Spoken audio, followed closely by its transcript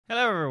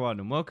Hello, everyone,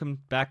 and welcome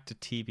back to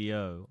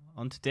TBO.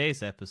 On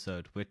today's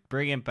episode, we're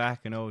bringing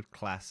back an old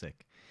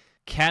classic.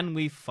 Can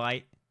we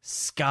fight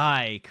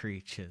sky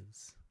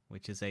creatures?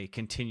 Which is a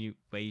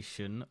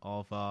continuation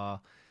of our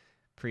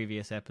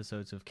previous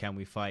episodes of Can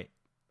we fight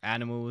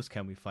animals?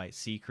 Can we fight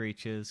sea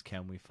creatures?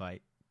 Can we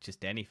fight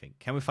just anything?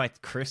 Can we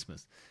fight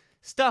Christmas?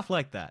 Stuff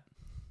like that.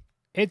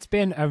 It's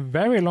been a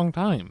very long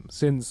time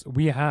since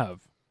we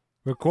have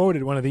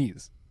recorded one of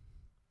these.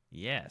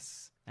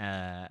 Yes.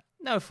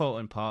 No fault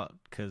in part,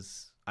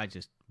 because I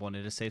just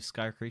wanted to save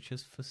sky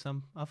creatures for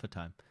some other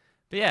time.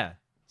 But yeah,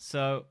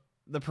 so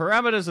the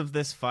parameters of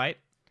this fight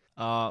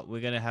are we're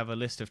going to have a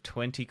list of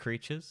 20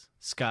 creatures,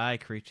 sky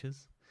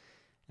creatures,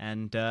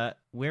 and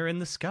we're in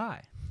the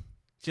sky.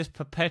 Just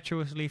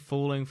perpetuously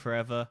falling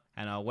forever,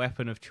 and our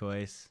weapon of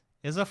choice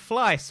is a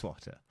fly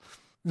swatter.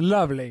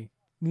 Lovely.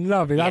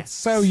 Lovely. Yes. That's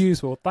so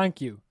useful.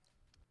 Thank you.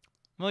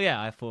 Well, yeah,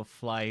 I thought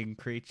flying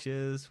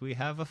creatures, we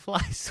have a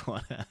fly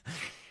swatter.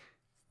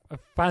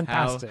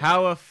 Fantastic.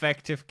 How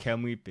effective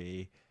can we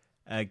be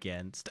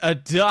against a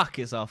duck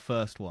is our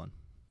first one.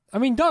 I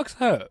mean, ducks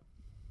hurt.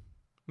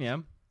 Yeah.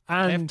 They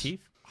have And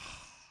teeth.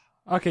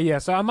 okay, yeah.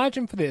 So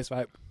imagine for this,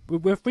 right?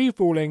 We're free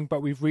falling,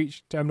 but we've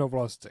reached terminal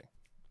velocity.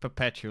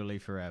 Perpetually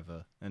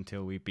forever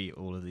until we beat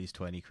all of these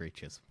 20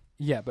 creatures.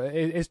 Yeah, but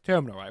it's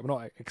terminal, right? We're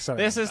not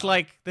accelerating.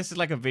 This is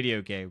like a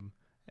video game.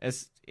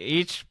 As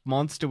each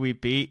monster we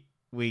beat,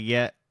 we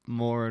get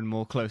more and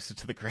more closer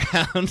to the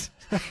ground.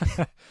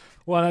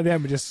 Well, at the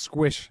end we just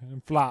squish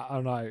and flat.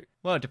 I'm like,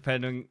 Well,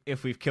 depending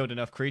if we've killed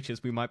enough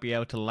creatures, we might be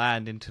able to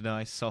land into a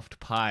nice soft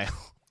pile.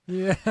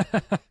 yeah.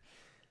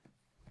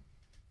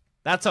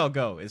 That's our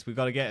goal, is we've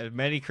got to get as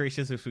many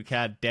creatures as we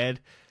can dead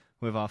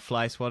with our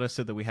fly swatter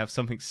so that we have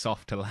something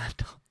soft to land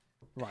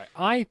on. Right.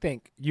 I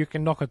think you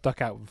can knock a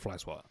duck out with a fly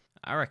swatter.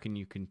 I reckon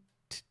you can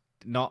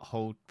not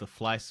hold the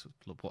fly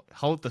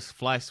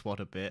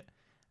swatter bit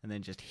and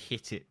then just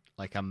hit it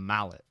like a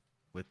mallet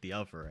with the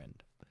other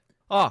end.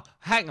 Oh,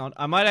 hang on.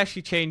 I might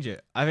actually change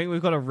it. I think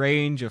we've got a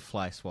range of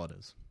fly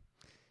swatters.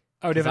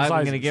 Oh, different sizes.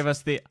 I'm going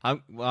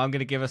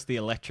to give us the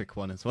electric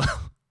one as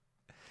well.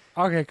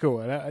 Okay, cool.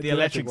 The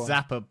electric one.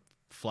 zapper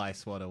fly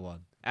swatter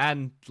one.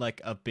 And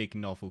like a big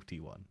novelty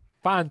one.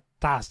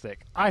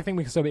 Fantastic. I think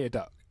we can still beat a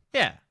duck.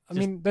 Yeah. I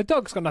mean, the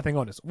duck's got nothing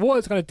on us. What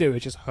it's going to do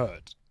is just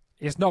hurt.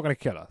 It's not going to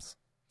kill us.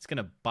 It's going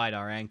to bite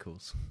our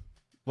ankles.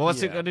 Well,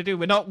 what's it Yeah. going to do?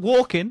 We're not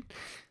walking.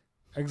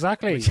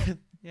 Exactly.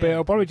 Yeah, But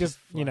it'll probably we just,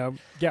 fly.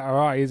 get our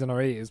eyes and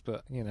our ears,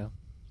 but, Yeah.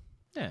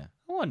 I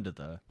wonder,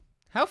 though.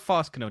 How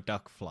fast can a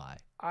duck fly?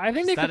 I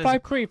think they That can is fly a-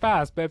 pretty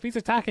fast, but if he's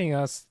attacking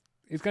us,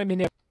 it's going to be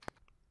near...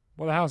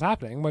 What the hell's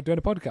happening? We're doing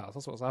a podcast.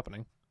 That's what's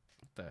happening.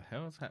 What the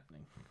hell is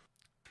happening?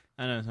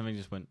 I know, something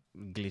just went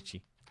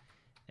glitchy.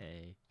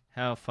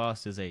 How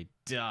fast is a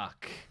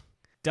duck?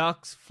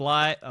 Ducks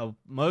fly,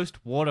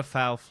 most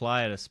waterfowl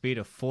fly at a speed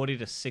of 40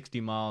 to 60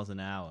 miles an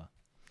hour.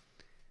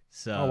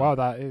 So Oh, wow,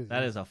 that is...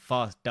 that is a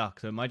fast duck,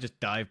 so it might just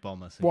dive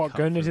bomb us. And What, cut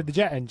going into through the us.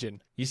 jet engine?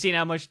 You seen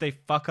how much they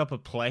fuck up a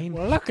plane?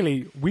 Well,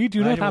 luckily, we do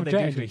not Imagine have what they jet do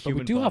to a engines, but we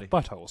human do body. have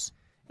buttholes.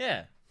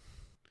 Yeah.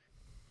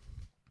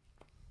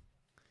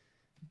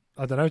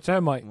 I don't know,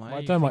 termite. Why My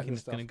are you termite thinking and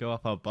it's stuff. going to go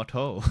up our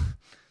butthole?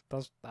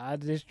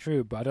 That is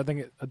true, but I don't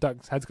think a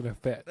duck's head's going to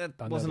fit. That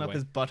under wasn't the up wing.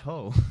 his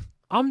butthole.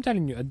 I'm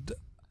telling you,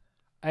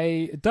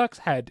 a duck's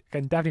head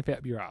can definitely fit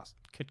up your ass.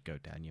 Could go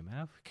down your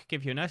mouth. Could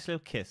give you a nice little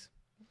kiss.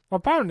 Well,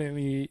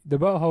 apparently, the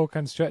butthole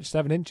can stretch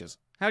 7 inches.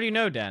 How do you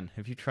know, Dan?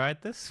 Have you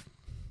tried this?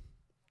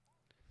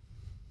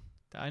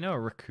 I know a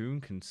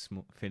raccoon can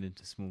fit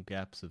into small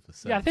gaps of the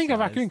Yeah, I think a size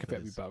raccoon can that fit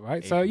up your is butt, right?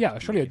 able So, yeah, to,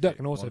 surely a if duck it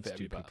can also wants fit up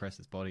to your butt. compress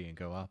its body and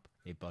go up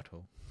a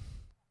butthole.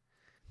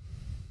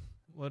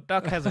 Well,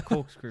 duck has a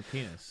corkscrew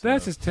penis. So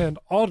This has turned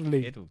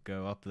oddly it'll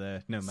go up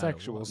there no matter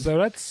sexual. what. So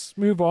let's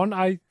move on.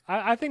 I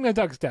think the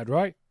duck's dead,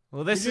 right?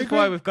 Well, this Would you is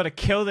why agree? we've got to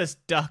kill this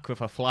duck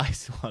with a fly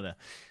swatter.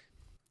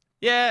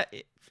 Yeah,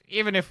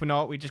 even if we're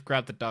not, we just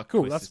grab the duck.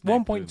 Cool, twist that's its neck,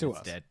 1 point boom, to it's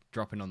us. dead,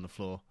 dropping on the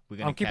floor. We're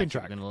gonna I'm keeping catch it,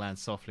 track. We're gonna land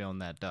softly on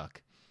that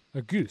duck.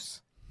 A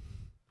goose.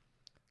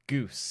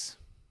 Goose.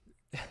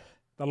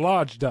 The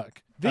large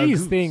duck. A These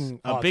goose. things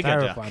A are bigger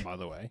terrifying, duck. by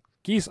the way.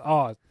 Geese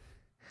are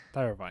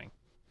terrifying.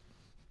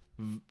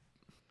 Do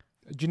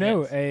you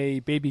know Yes. a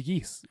baby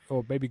geese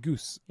or baby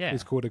goose Yeah.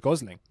 is called a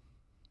gosling?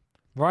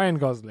 Ryan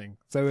Gosling.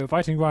 So we're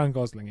fighting Ryan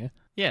Gosling here.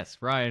 Yes,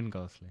 Ryan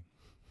Gosling.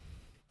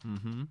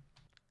 Mm-hmm.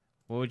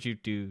 What would you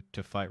do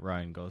to fight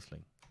Ryan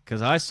Gosling?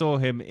 Because I saw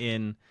him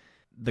in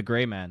The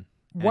Grey Man.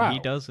 And Wow. he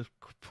does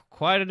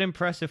quite an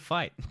impressive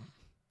fight.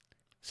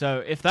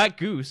 So if that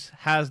goose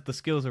has the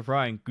skills of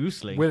Ryan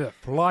Gosling, With a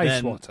fly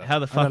then swatter. how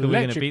the An fuck are we going to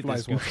electric beat fly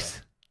this swatter.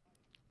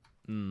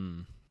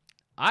 goose?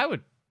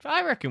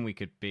 I reckon we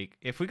could beat...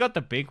 If we got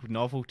the big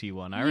novelty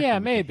one, I reckon Yeah, we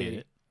could maybe. hit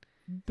it.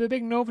 The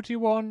big novelty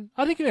one.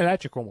 I think an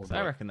electric one would 'Cause I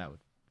work. reckon that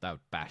would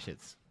bash it.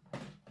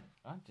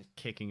 I'm just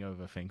kicking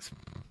over things.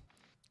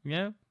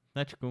 Yeah,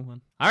 electrical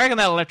one. I reckon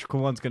that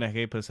electrical one's gonna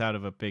keep us out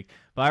of a big.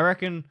 But I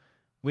reckon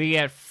we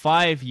get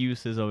 5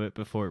 uses of it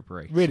before it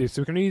breaks. Really?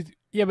 So we can use...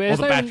 Yeah, but All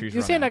it's the not even, batteries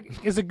you're run saying out.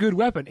 like it's a good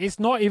weapon. It's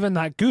not even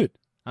that good.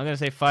 I'm gonna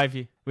say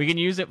 5. We can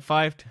use it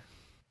 5.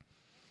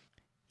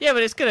 Yeah,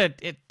 but it's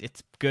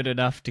good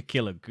enough to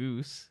kill a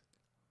goose.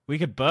 We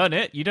could burn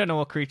it. You don't know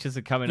what creatures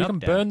are coming You up. can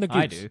Dan. burn the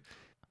I goose. do.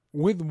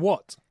 With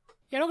what?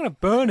 You're not going to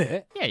burn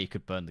it. Yeah, you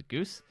could burn the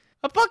goose.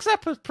 A bug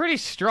zapper's pretty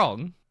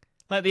strong.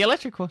 Like the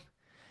electric one.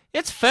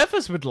 Its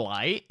feathers would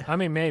light. I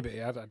mean, maybe.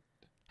 Have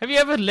you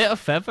ever lit a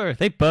feather?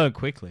 They burn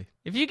quickly.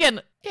 If you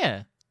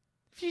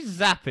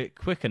zap it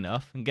quick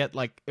enough and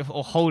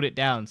or hold it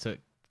down so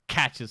it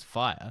catches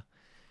fire,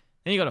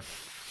 then you got a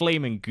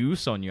flaming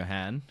goose on your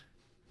hand.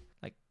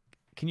 Like,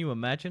 can you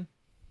imagine?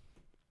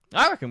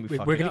 I reckon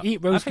We're going to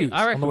eat roast goose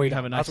I reckon on the way we down.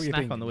 have a nice That's what you're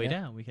snack on the way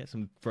thinking, down. We get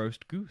some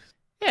roast goose.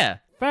 Yeah.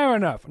 Fair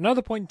enough.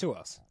 Another point to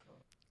us.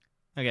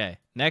 Okay.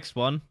 Next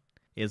one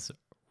is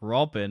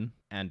robin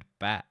and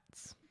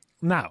bats.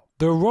 Now,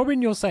 the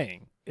robin you're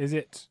saying, is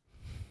it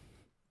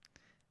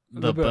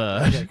The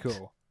bird. Okay,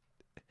 cool.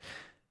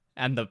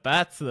 And the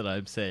bats that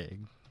I'm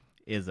saying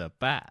is a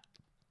bat.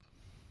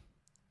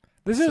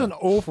 This is an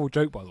awful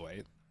joke, by the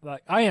way.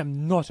 Like, I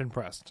am not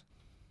impressed.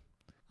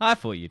 I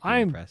thought you'd be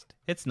I'm- impressed.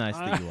 It's nice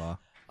that you are.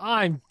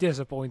 I'm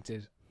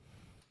disappointed.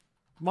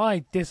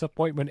 My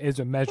disappointment is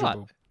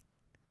immeasurable. What?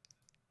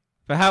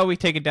 But how are we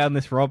taking down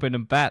this robin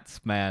and bats,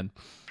 man?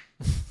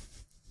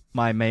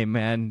 My main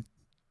man.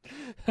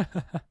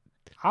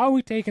 How are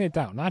we taking it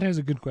down? That is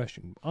a good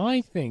question.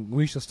 I think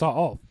we should start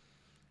off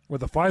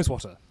with the fire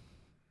swatter.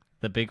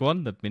 The big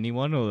one, the mini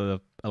one, or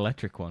the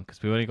electric one?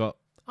 Because we only got...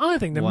 I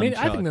think the One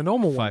I think the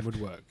normal five. one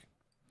would work.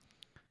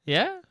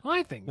 Yeah?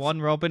 I think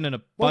One robin and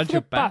a Well, bunch for the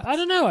of bats. I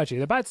don't know, actually.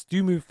 The bats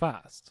do move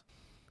fast.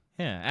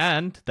 Yeah,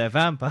 and they're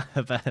vampire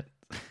bats.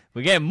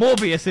 We're getting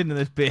Morbius into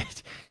this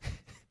bit.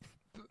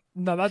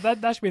 No,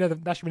 that should be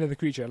another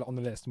creature on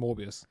the list.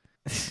 Morbius.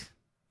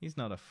 He's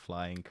not a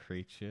flying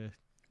creature.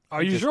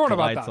 Are He you just sure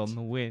about glides that? on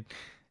the wind.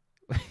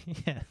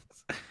 Yes.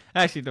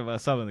 Actually, there are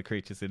some of the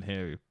creatures in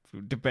here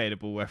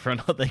debatable whether or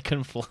not they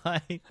can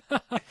fly.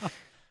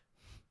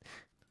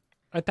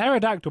 A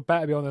pterodactyl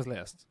better be on this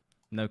list.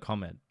 No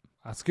comment.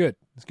 That's good.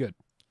 That's good.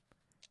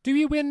 Do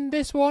we win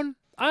this one?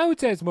 I would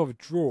say it's more of a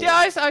draw.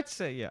 Yeah, I'd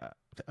say, yeah,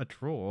 a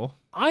draw.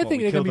 I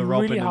think we they're going kill to be the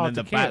robin really and hard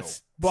then to the kill.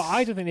 bats. But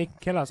I don't think they can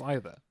kill us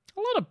either. A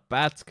lot of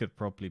bats could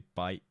probably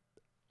bite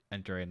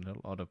and drain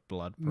a lot of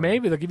blood. Bro.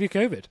 Maybe they'll give you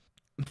COVID.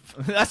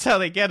 That's how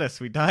they get us.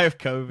 We die of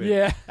COVID.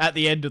 Yeah. At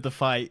the end of the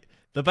fight.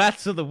 The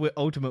bats are the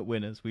ultimate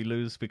winners. We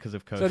lose because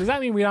of COVID. So does that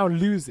mean we now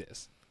lose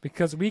this?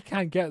 Because we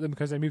can't get them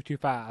because they move too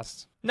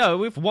fast. No,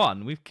 we've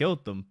won. We've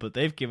killed them, but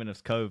they've given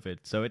us COVID.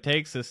 So it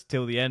takes us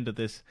till the end of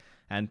this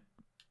and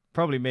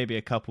probably maybe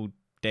a couple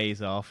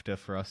days after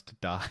for us to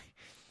die.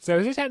 So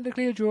is it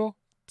technically a draw?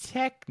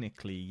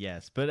 Technically,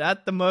 yes. But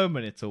at the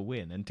moment, it's a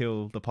win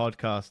until the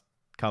podcast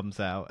comes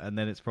out. And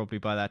then it's probably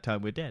by that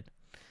time we're dead.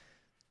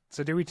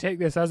 So do we take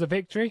this as a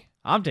victory?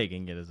 I'm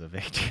taking it as a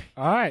victory.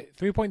 All right,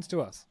 3 points to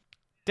us.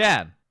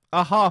 Dan,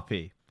 a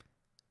harpy.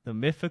 The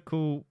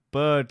mythical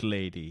bird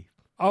lady.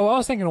 Oh, I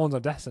was thinking ones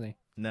on Destiny.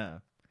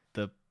 No.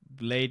 The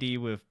lady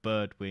with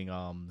bird wing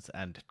arms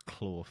and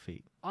claw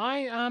feet. I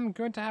am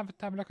going to have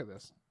a look at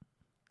this.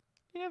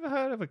 You ever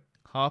heard of a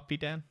harpy,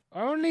 Dan?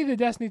 Only the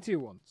Destiny 2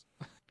 ones.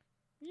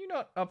 You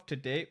not up to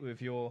date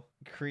with your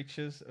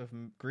creatures of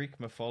Greek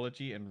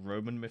mythology and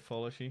Roman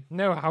mythology?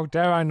 No, how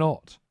dare I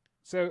not?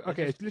 So,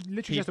 okay, it's just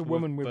literally just a people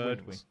with woman with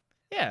bird wings.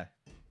 Yeah.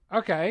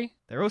 Okay.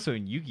 They're also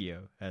in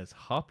Yu-Gi-Oh! As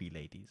harpy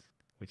ladies,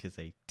 which is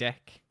a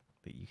deck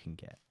that you can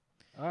get.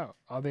 Oh,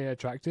 are they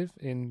attractive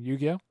in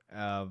Yu-Gi-Oh?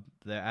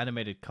 They're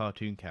animated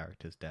cartoon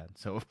characters, Dan.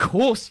 So, of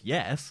course,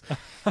 yes.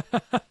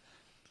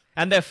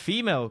 And they're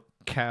female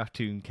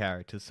cartoon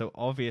characters, so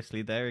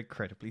obviously they're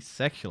incredibly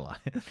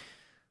sexualized.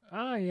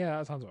 Ah, yeah,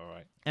 that sounds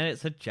alright. And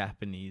it's a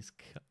Japanese...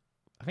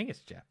 I think it's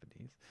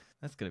Japanese.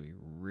 That's going to be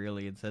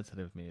really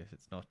insensitive of me if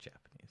it's not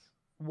Japanese.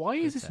 Why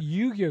is Who's this that?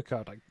 Yu-Gi-Oh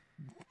card like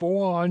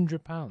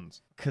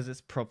 £400? Because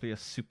it's probably a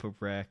super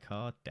rare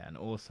card, Dan,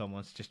 or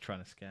someone's just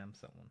trying to scam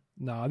someone.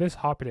 No, this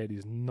Harpy Lady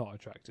is not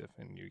attractive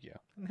in Yu-Gi-Oh.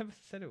 I never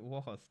said it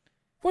was.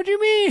 What do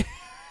you mean?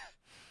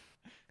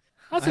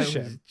 That's a I was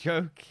shame.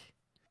 joking.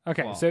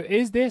 Okay, What? so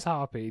is this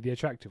Harpy the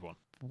attractive one?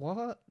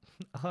 What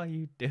are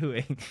you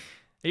doing?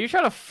 Are you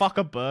trying to fuck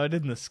a bird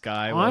in the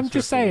sky? I'm whilst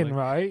just recording? saying,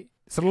 right?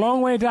 It's a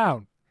long way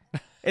down.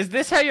 Is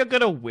this how you're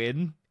gonna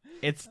win?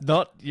 It's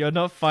not. You're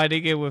not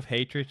fighting it with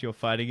hatred. You're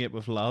fighting it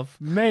with love.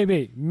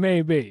 Maybe.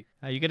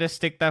 Are you gonna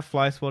stick that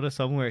fly swatter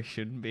somewhere it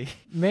shouldn't be?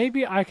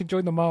 Maybe I could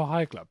join the Mile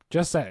High Club.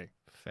 Just saying.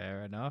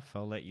 Fair enough.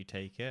 I'll let you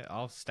take it.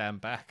 I'll stand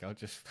back.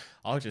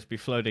 I'll just be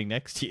floating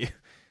next to you,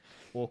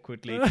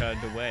 awkwardly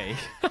turned away.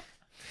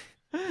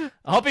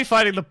 I'll be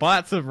fighting the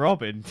bats of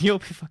Robin. You'll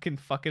be fucking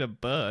a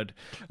bird,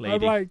 lady.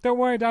 I'm like, don't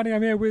worry, Danny,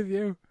 I'm here with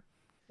you.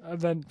 And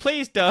then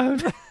Please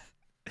don't.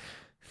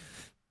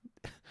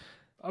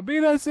 I'll be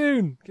there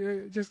soon.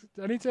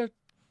 I need to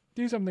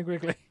do something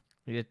quickly.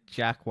 You just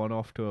jack one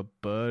off to a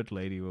bird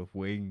lady with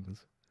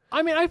wings.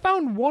 I mean, I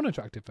found one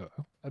attractive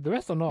photo. The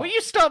rest are not. Will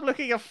you stop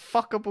looking at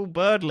fuckable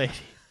bird lady?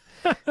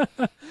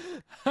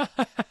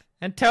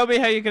 And tell me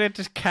how you're going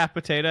to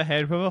decapitate her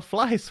head with a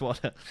fly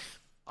swatter.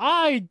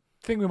 I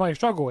think we might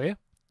struggle here.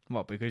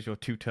 What, because you're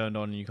too turned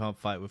on and you can't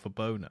fight with a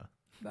boner?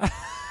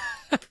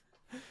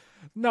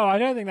 No, I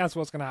don't think that's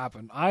what's going to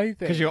happen. I think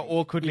Because you're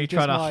awkwardly you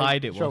just trying to might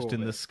hide it struggle whilst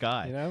in with the it,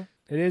 sky. You know,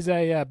 it is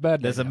a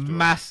bird. There's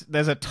name after all.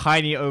 there's a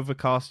tiny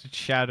overcasted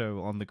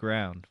shadow on the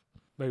ground.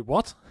 Wait,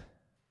 what?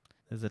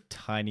 There's a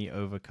tiny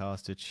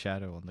overcasted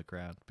shadow on the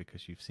ground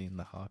because you've seen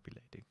the harpy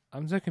lady.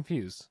 I'm so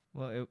confused.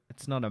 Well,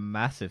 it's not a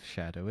massive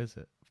shadow, is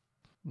it?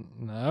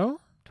 No.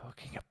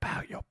 Talking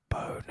about your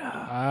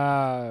boner.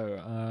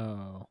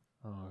 Oh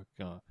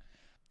god.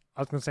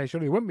 I was going to say,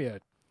 surely it wouldn't be a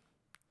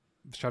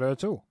shadow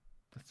at all.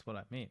 That's what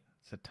I mean.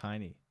 It's a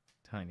tiny,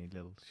 tiny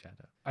little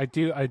shadow. I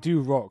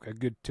do rock a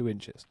good 2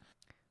 inches.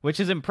 Which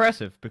is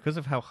impressive because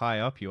of how high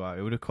up you are.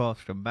 It would have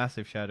cast a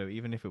massive shadow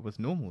even if it was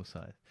normal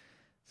size.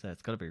 So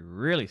it's got to be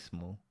really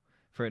small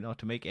for it not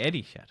to make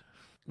any shadow.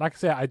 Like I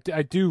said,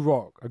 I do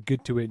rock a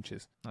good 2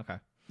 inches. Okay.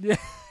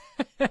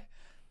 Yeah.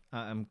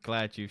 I'm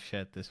glad you've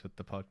shared this with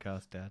the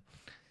podcast, Dad.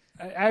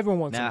 Everyone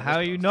wants to Now, know how are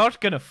this you podcast.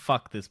 not going to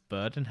fuck this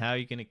bird and how are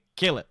you going to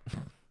kill it?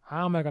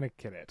 How am I going to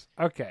kill it?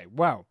 Okay,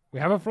 well, we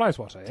have a fly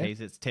swatter here.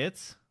 Tase its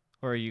tits?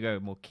 Or are you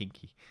going more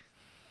kinky?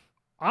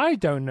 I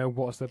don't know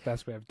what's the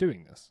best way of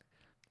doing this.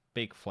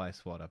 Big fly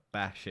swatter,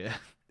 bash it.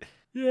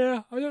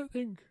 Yeah, I don't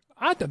think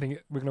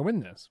we're going to win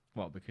this.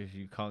 What, because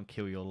you can't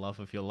kill your love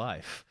of your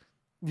life?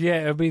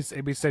 Yeah, it'd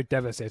be so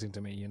devastating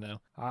to me, you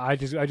know. I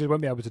just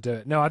won't be able to do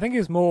it. No, I think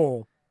it's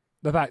more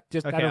the fact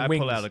just Okay, having I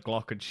wings. pull out a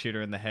Glock and shoot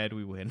her in the head,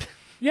 we win.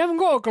 You haven't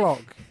got a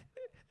Glock.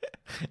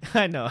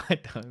 I know, I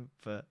don't,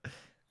 but...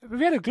 If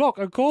we had a Glock,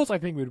 of course I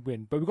think we'd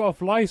win. But we've got a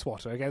fly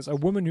swatter against a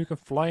woman who can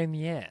fly in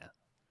the air.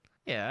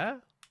 Yeah,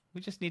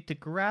 we just need to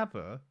grab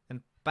her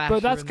and bash But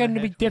her that's in going the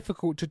to be head.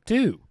 difficult to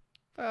do.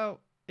 Well,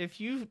 if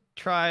you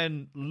try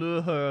and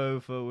lure her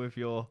over with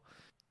your...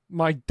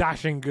 My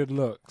dashing good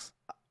looks.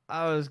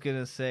 I was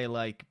gonna say,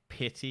 like,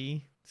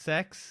 pity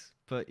sex,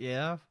 but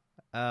yeah,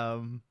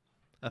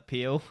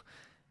 appeal.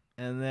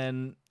 And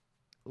then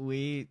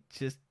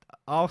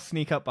I'll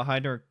sneak up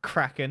behind her and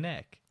crack her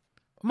neck.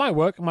 Might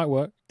work.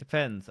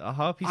 Depends. A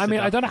harpy I mean,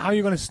 I don't know how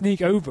you're going to seductress.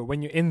 sneak over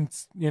when you're in,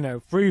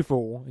 free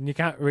fall and you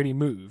can't really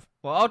move.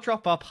 Well, I'll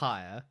drop up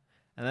higher,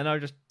 and then I'll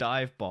just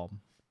dive bomb.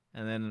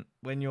 And then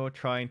when you're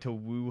trying to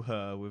woo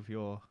her with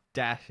your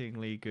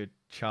dashingly good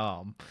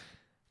charm,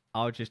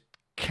 I'll just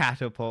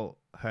catapult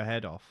her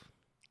head off.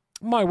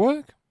 Might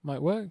work.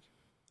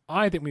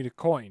 I think we need a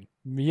coin.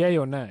 Yay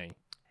or nay?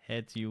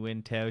 Heads you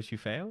win, tails you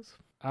fails.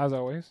 As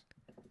always.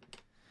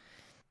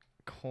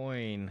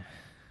 Coin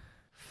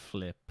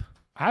flip.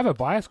 I have a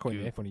bias coin You-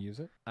 here if you want to use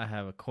it. I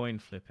have a coin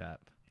flip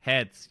app.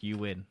 Heads, you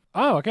win.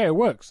 Oh, okay, it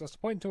works. That's the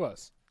point to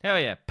us. Hell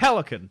yeah.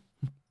 Pelican.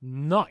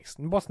 Nice.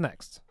 And what's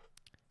next?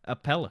 A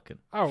pelican.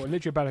 Oh,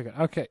 literally a pelican.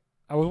 Okay.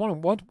 I was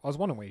wondering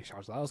where you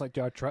charged that. I was like,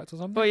 do I have Tourette's or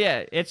something? But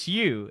yeah, it's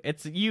you.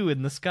 It's you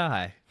in the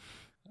sky.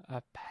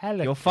 A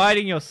pelican. You're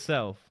fighting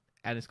yourself,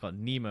 and it's got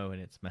Nemo in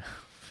its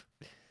mouth.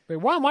 Wait,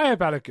 why am I a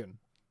pelican?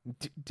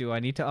 Do I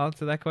need to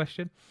answer that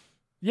question?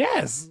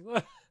 Yes.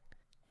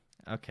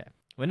 Okay.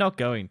 We're not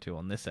going to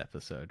on this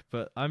episode,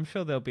 but I'm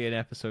sure there'll be an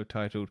episode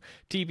titled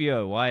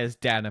TBO, Why is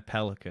Dan a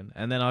Pelican?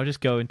 And then I'll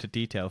just go into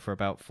detail for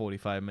about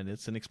 45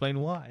 minutes and explain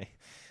why.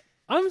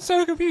 I'm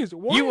so confused.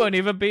 Why, You won't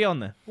even be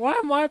on there. Why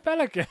am I a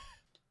pelican?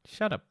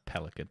 Shut up,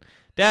 pelican.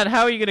 Dad,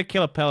 how are you going to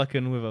kill a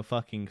pelican with a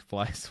fucking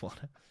fly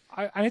swatter?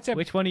 I need to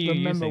Which one are you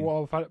remember using?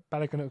 what a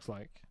pelican looks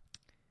like.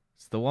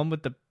 It's the one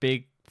with the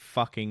big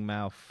fucking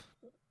mouth.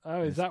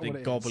 Oh, is It's that the what it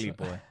is? gobbly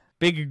boy.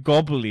 Big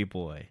gobbly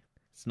boy.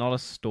 It's not a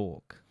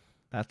stork.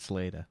 That's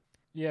later.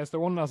 Yeah, it's the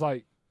one that's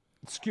like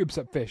scoops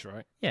up fish,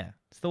 right? Yeah,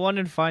 it's the one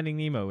in Finding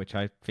Nemo, which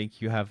I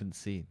think you haven't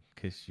seen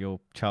because your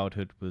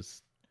childhood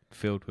was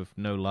filled with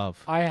no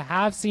love. I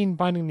have seen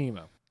Finding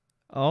Nemo.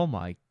 Oh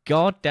my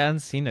god,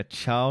 Dan's seen a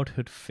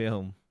childhood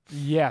film.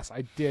 Yes,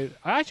 I did.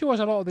 I actually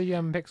watched a lot of the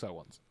Pixar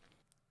ones.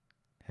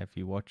 Have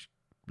you watched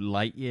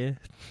Lightyear?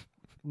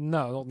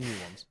 No, not the new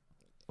ones.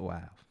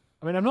 Wow,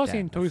 I mean, I've not Damn,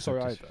 seen Toy that's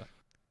Story such a- either.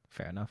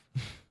 fair enough.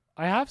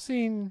 I have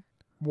seen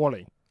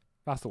Wall-E.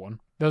 That's the one.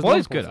 There's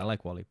Wally's one good. I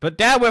like Wally. But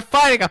Dad, we're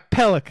fighting a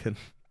pelican.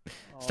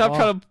 Stop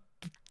trying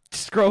to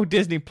scroll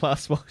Disney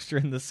Plus whilst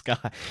you're in the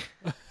sky.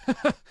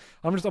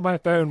 I'm just on my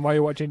phone while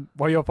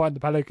you're fighting the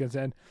pelicans,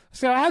 and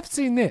so I have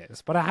seen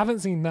this, but I haven't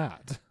seen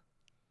that.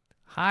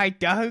 I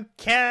don't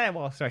care.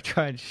 Whilst I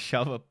try and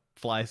shove a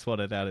fly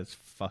swatter down its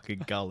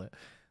fucking gullet,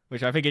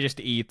 which I think it just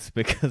eats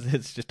because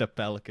it's just a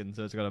pelican,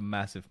 so it's got a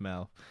massive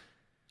mouth.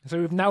 So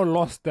we've now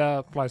lost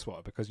the fly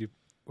swatter because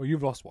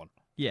you've lost one.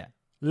 Yeah,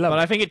 Love but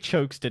it. I think it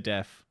chokes to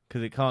death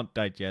because it can't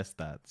digest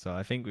that. So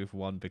I think we've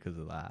won because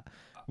of that.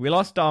 We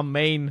lost our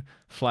main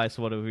fly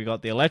swatter. We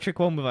got the electric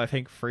one with I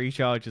think 3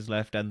 charges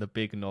left, and the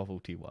big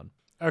novelty one,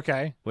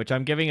 Okay. which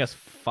I'm giving us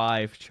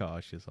 5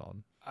 charges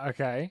on.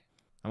 Okay.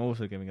 I'm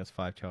also giving us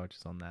 5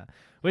 charges on that,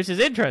 which is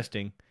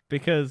interesting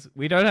because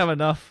we don't have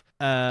enough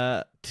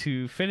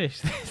to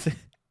finish this,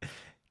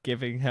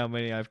 given how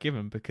many I've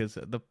given, because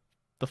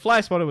the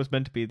fly swatter was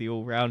meant to be the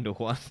all-rounder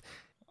one.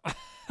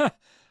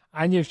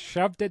 And you've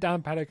shoved it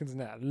down pelican's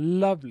neck.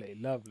 Lovely,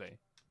 lovely.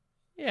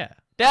 Yeah.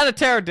 Down a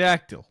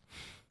pterodactyl.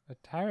 A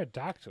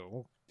pterodactyl?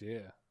 Oh,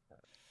 dear.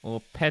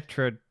 Or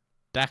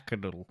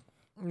petrodactyl.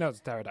 No, it's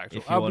a pterodactyl.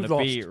 If you want we've to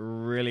lost. be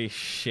really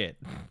shit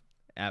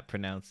at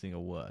pronouncing a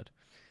word.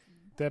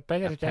 The A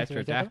pterodactyl.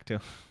 pterodactyl.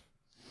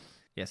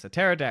 Yes, a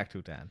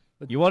pterodactyl, Dan.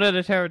 You wanted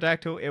a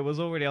pterodactyl? It was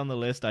already on the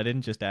list. I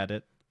didn't just add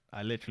it.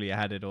 I literally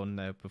had it on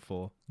there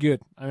before.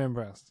 Good. I'm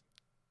impressed.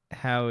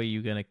 How are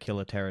you going to kill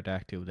a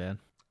pterodactyl, Dan?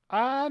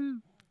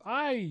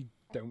 I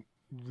don't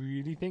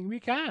really think we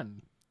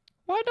can.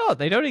 Why not?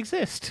 They don't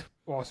exist.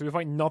 Oh, so we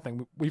find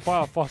nothing. We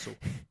find a fossil.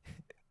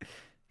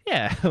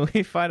 Yeah,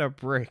 we find a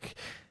brick.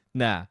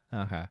 Nah.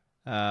 Okay.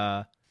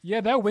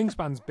 Yeah, their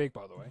wingspan's big,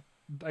 by the way.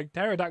 Like,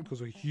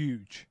 pterodactyls are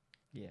huge.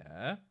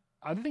 Yeah.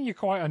 I don't think you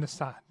quite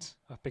understand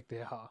how big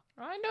they are.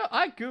 I know.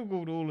 I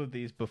googled all of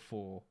these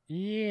before.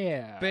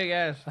 Yeah. Big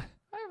ass.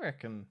 I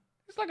reckon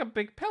it's like a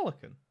big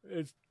pelican.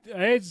 It's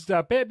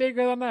a bit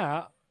bigger than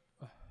that.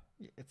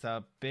 It's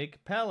a big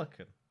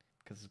pelican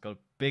because it's got a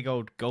big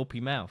old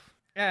gulpy mouth.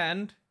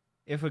 And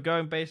if we're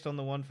going based on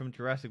the one from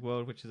Jurassic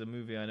World, which is a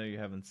movie I know you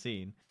haven't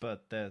seen,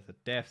 but there's a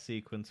death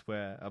sequence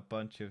where a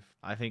bunch of,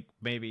 I think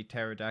maybe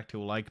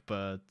pterodactyl-like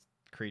bird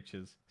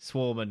creatures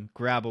swarm and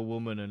grab a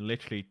woman and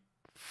literally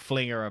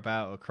fling her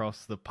about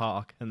across the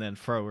park and then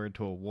throw her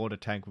into a water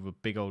tank with a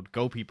big old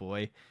gulpy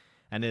boy.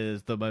 And it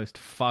is the most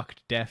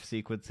fucked death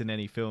sequence in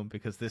any film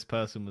because this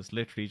person was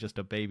literally just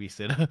a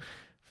babysitter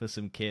for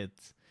some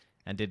kids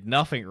and did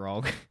nothing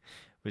wrong,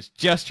 was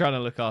just trying to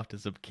look after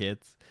some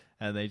kids,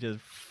 and they just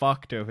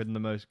fucked her in the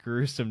most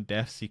gruesome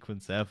death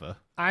sequence ever.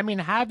 I mean,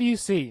 have you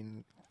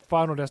seen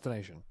Final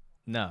Destination?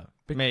 No,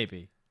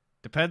 maybe.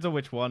 Depends on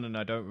which one, and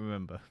I don't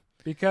remember.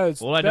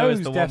 Because all I know those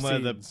is the death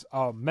one where scenes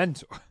are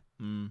mental.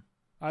 Mm.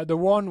 The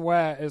one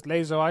where his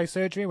laser eye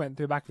surgery went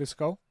through the back of his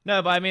skull.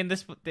 No, but I mean,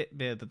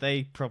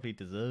 they probably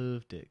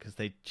deserved it because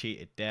they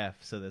cheated death,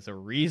 so there's a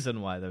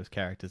reason why those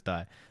characters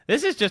die.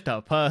 This is just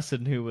a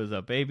person who was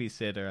a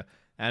babysitter,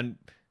 and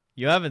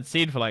you haven't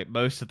seen for like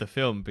most of the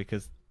film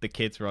because the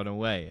kids run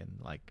away, and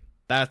like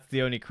that's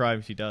the only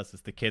crime she does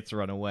is the kids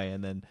run away,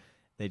 and then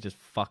they just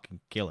fucking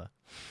kill her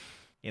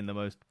in the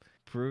most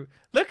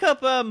look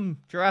up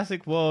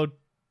Jurassic World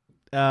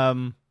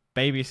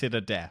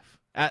babysitter death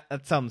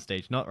at some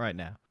stage, not right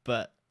now,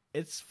 but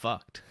it's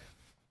fucked.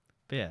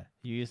 But yeah,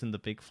 you using the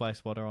big fly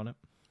swatter on it?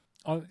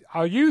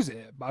 I'll use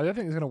it, but I don't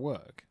think it's gonna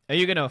work. Are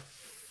you gonna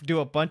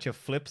do a bunch of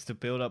flips to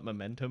build up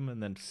momentum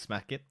and then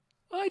smack it?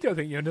 I don't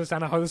think you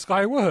understand how the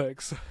sky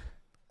works.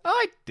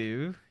 I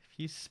do. If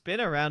you spin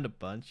around a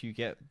bunch, you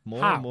get more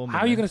How? and more momentum.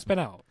 How are you going to spin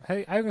out? How are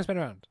you going to spin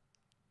around?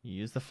 You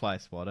use the fly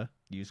swatter,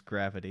 use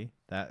gravity.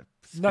 That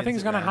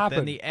Nothing's going to happen.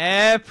 Then the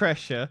air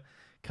pressure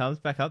comes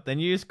back up. Then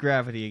you use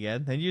gravity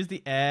again. Then use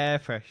the air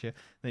pressure.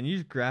 Then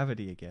use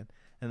gravity again.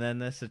 And then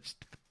there's such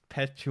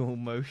perpetual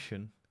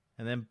motion.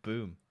 And then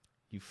boom,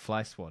 you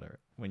fly swatter it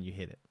when you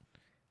hit it.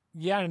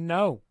 Yeah,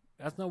 no.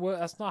 That's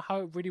not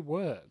how it really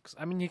works.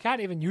 I mean, you can't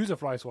even use a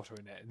fly swatter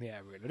in the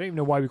air, really. I don't even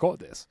know why we got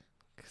this.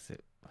 Because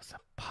it was a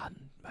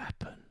pun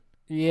weapon.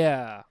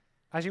 Yeah.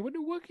 Actually, would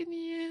it work in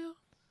the air?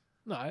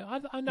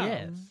 No, I know.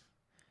 Yes.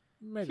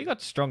 Maybe. If you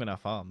got strong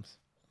enough arms.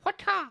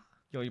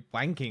 Your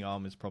wanking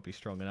arm is probably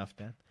strong enough,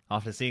 Dan.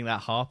 After seeing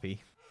that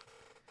harpy.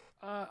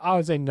 I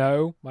would say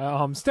no. My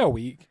arm's still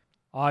weak.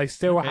 I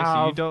still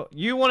have... So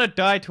you want to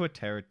die to a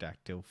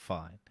pterodactyl,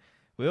 fine.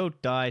 We'll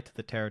die to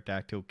the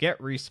pterodactyl, get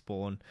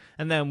respawn,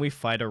 and then we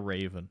fight a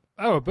raven.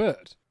 Oh, a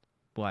bird.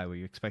 Why, were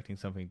you expecting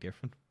something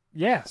different?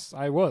 Yes,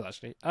 I was,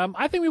 actually.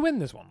 I think we win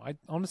this one. I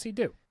honestly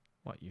do.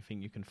 What, you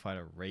think you can fight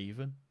a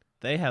raven?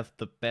 They have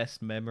the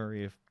best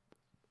memory of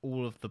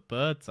all of the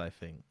birds, I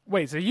think.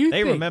 Wait, so you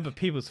They think... remember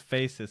people's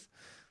faces.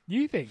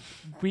 You think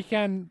we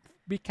can't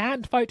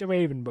fight a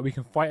raven, but we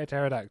can fight a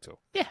pterodactyl?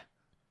 Yeah.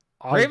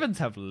 Ravens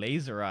have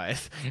laser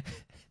eyes.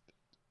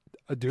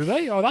 Do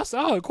they? Oh,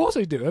 of course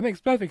they do. That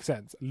makes perfect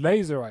sense.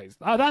 Laser eyes.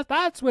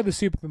 That's where the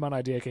Superman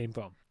idea came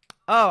from.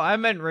 Oh, I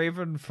meant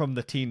Raven from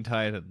the Teen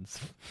Titans.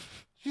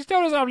 She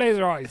still doesn't have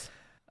laser eyes.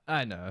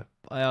 I know.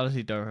 I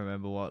honestly don't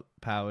remember what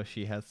power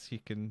she has. She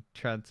can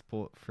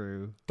transport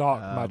through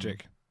Dark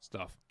magic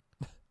stuff.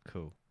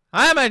 Cool.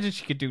 I imagine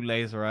she could do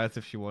laser eyes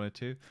if she wanted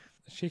to.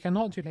 She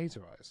cannot do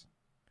laser eyes.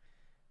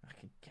 I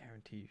can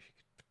guarantee you she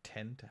could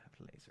pretend to have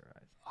laser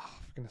eyes. Oh,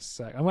 for goodness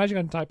sake. I'm actually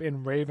going to type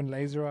in Raven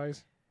laser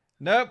eyes.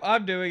 Nope,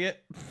 I'm doing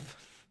it.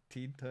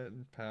 Teen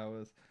Titan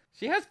powers.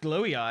 She has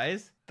glowy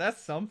eyes. That's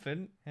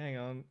something. Hang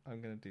on,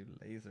 I'm gonna do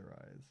laser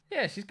eyes.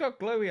 Yeah, she's got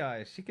glowy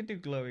eyes. She can do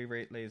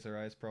glowy laser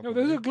eyes properly. No,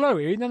 those are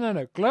glowy. No.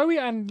 Glowy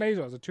and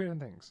laser eyes are two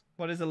different things.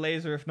 What is a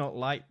laser if not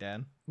light,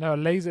 Dan? No, a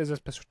laser is a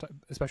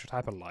special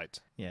type of light.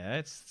 Yeah,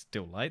 it's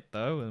still light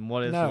though. And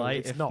what is no, light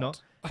it's if not?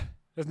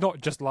 It's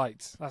not just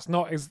lights. That's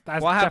not.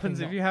 That's what happens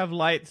if not. you have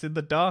lights in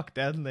the dark,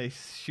 Dan? They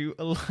shoot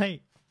a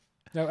light.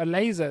 No, a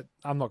laser...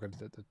 I'm not going to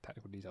the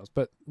technical details,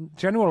 but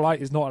general light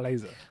is not a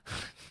laser.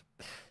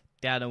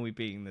 Dan, are we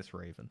beating this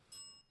raven?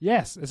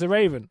 Yes, it's a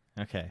raven.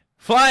 Okay.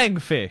 Flying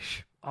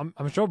fish! I'm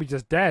sure it'll be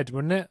just dead,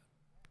 wouldn't it?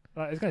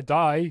 Like, it's going to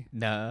die.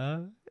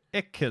 No.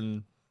 It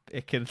can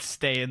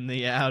stay in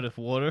the out of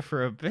water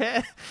for a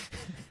bit.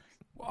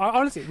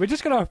 Honestly, we're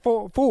just going to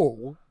fall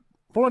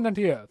down to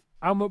the earth.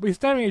 and we'll be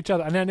staring at each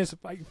other, and then this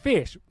like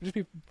fish will just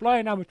be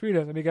flying down between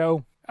us, and we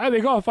go, "Oh, we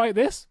gotta fight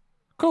this?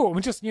 Cool." And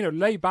we just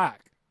lay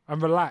back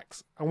and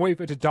relax and wait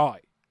for it to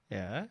die.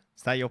 Yeah.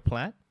 Is that your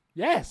plan?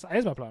 Yes, that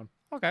is my plan.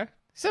 Okay.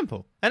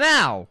 Simple. An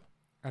owl.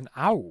 An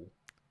owl.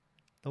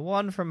 The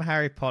one from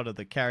Harry Potter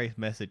that carries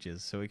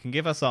messages so he can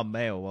give us our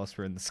mail whilst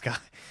we're in the sky.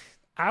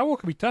 Owl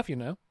can be tough,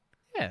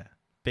 Yeah.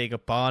 Bigger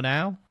barn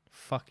owl.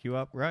 Fuck you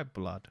up right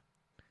blood.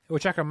 It will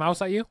check a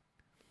mouse at you.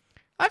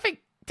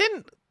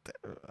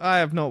 I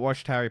have not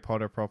watched Harry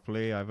Potter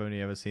properly. I've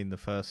only ever seen the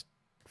first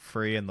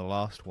 3 and the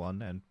last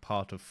one and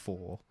part of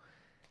 4.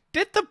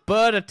 Did the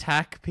bird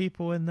attack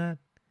people in that?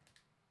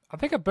 I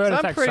think a bird So I'm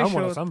attacked pretty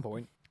someone sure- at some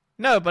point.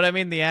 No, but I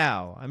mean the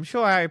owl. I'm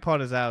sure Harry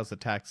Potter's owls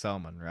attack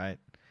someone, right?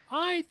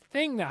 I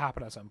think that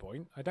happened at some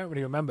point. I don't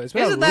really remember. It's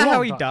been Isn't a that long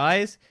how he time.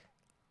 dies?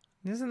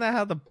 Isn't that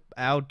how the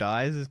owl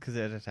dies? Is because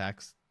it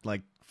attacks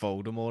like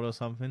Voldemort or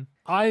something?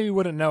 I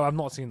wouldn't know. I've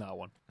not seen that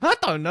one. I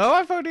don't know.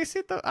 I've only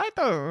seen I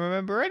don't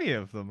remember any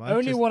of them.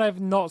 Only one I've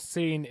not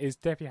seen is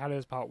Deathly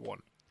Hallows Part 1.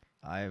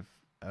 I've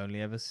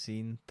only ever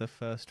seen the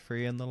first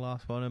 3 and the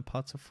last one and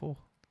parts of 4.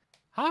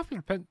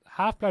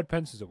 Half-Blood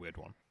Prince is a weird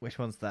one. Which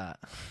one's that?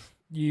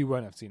 You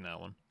won't have seen that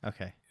one.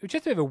 Okay. It was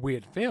just a bit of a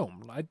weird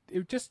film.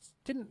 It just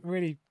didn't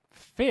really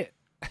fit.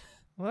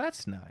 Well,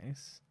 that's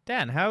nice.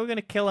 Dan, how are we going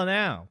to kill an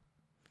owl?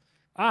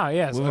 Ah,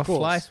 yes, With of a course.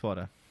 fly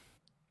swatter.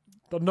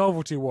 The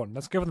novelty one.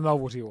 Let's go for the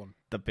novelty one.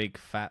 The big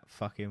fat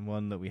fucking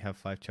one that we have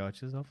 5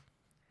 charges of.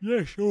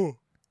 Yeah, sure.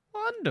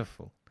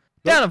 Wonderful.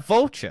 Dan, a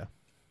vulture.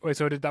 Wait,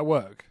 so did that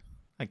work?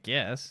 I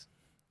guess.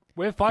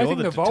 We're fighting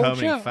the the determining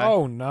vulture? fact-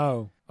 Oh,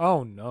 no.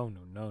 Oh, no.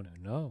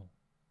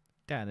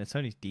 Dan, it's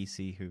only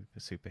DC who are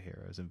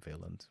superheroes and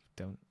villains.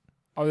 Don't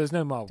Oh, there's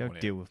no Marvel in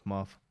it. deal with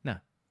Marvel. No.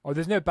 Oh,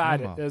 there's no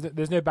bad. No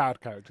There's no bad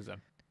characters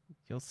then.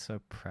 You're so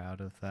proud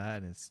of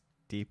that, and it's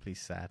deeply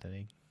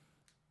saddening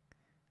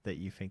that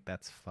you think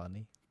that's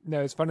funny.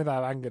 No, it's funny that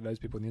I've angered those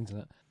people on the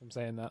internet. I'm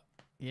saying that.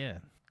 Yeah,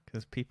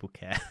 because people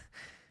care.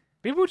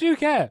 People do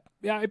care.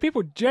 Yeah,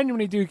 people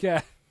genuinely do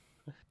care.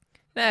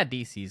 Nah,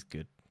 DC's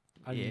good.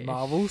 And Yeah.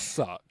 Marvel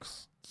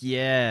sucks.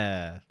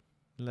 Yeah,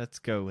 let's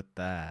go with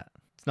that.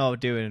 It's not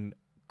doing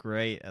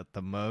great at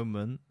the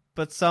moment,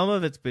 but some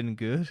of it's been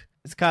good.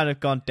 It's kind of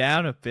gone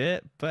down a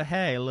bit, but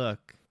hey,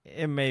 look,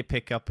 it may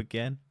pick up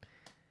again.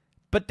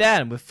 But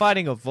Dan, we're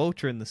fighting a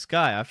vulture in the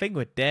sky. I think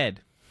we're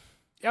dead.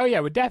 Oh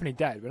yeah, we're definitely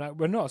dead.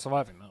 We're not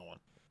surviving that one.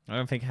 I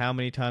don't think how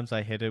many times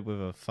I hit it with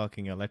a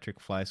fucking electric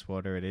fly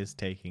swatter it is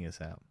taking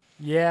us out.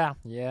 Yeah.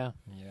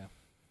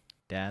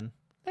 Dan,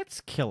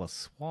 let's kill a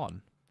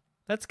swan.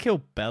 Let's kill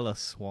Bella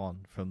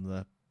Swan from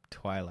the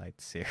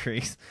Twilight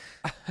series.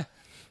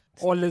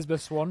 Or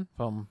Elizabeth Swan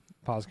from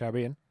Pirates of the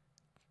Caribbean.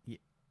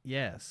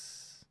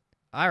 Yes.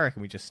 I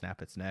reckon we just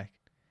snap its neck.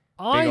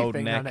 I old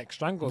think neck. that neck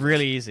strangles.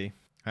 Really easy.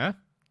 Huh?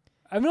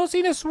 I've not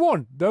seen a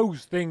swan.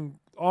 Those things,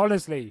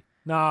 honestly,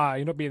 nah,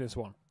 you're not being a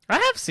swan. I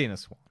have seen a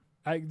swan.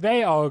 Like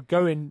they are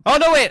going. Oh,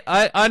 no, wait.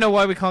 I know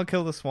why we can't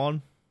kill the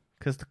swan.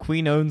 Because the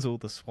queen owns all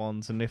the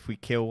swans, and if we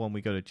kill one, we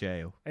go to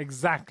jail.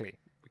 Exactly.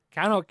 We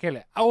cannot kill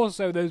it.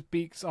 Also, those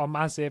beaks are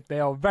massive. They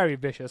are very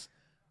vicious.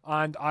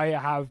 And I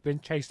have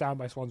been chased down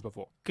by swans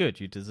before. Good,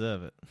 you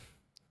deserve it.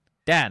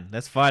 Dan,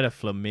 let's fight a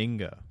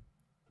flamingo.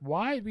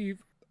 Why?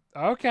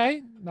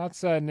 Okay,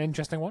 that's an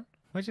interesting one.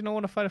 Why do you not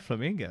want to fight a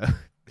flamingo?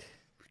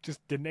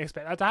 Just didn't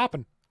expect that to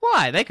happen.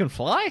 Why? They can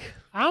fly.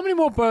 How many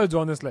more birds are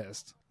on this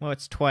list? Well,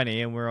 it's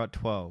 20, and we're at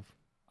 12.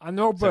 And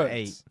they're all So birds.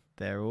 8.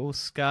 They're all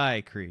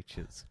sky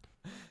creatures.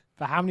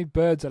 But how many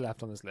birds are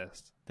left on this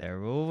list?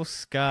 They're all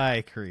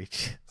sky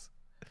creatures.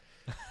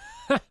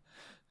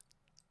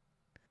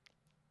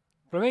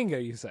 Flamingo,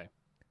 you say?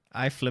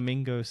 I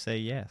flamingo say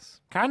yes.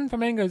 Can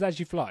flamingos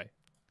actually fly?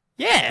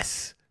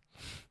 Yes!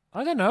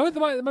 I don't know. They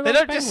might They be don't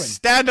penguin. just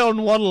stand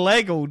on one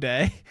leg all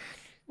day.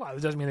 Well,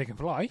 that doesn't mean they can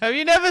fly. Have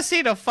you never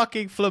seen a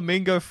fucking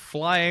flamingo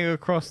flying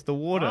across the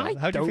water? I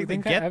How do you don't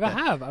think they I get ever there?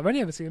 have. I've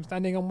only ever seen them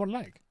standing on one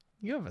leg.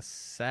 You have a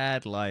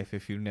sad life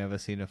if you've never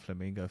seen a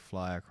flamingo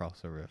fly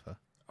across a river.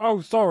 Oh,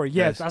 sorry. Yes,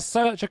 Yes. that's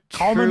such a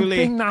common Truly.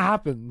 thing that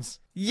happens.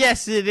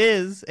 Yes, it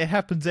is. It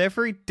happens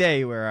every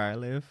day where I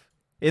live.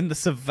 In the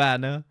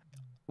savannah,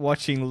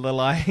 watching The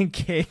Lion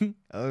King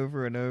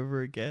over and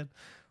over again.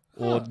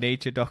 Or Huh.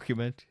 nature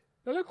documentary.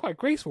 They look quite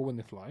graceful when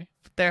they fly.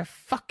 They're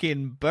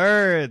fucking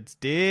birds,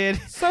 dude.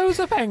 So's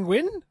a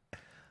penguin.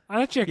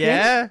 And a chicken.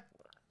 Yeah?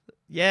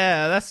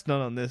 Yeah, that's not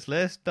on this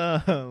list.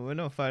 No, we're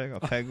not fighting a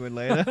penguin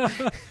later.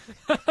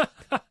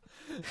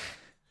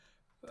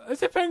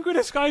 Is a penguin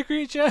a sky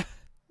creature?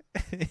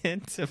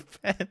 It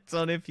depends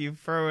on if you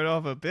throw it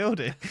off a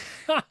building.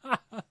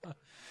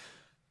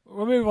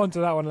 We'll move on to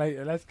that one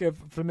later. Let's go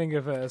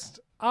flamingo first.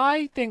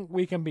 I think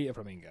we can beat a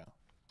flamingo.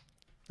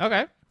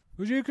 Okay.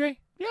 Would you agree?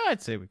 Yeah,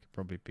 I'd say we could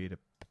probably beat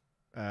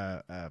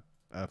a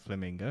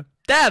flamingo.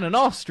 Dan, an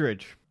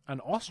ostrich. An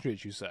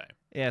ostrich, you say?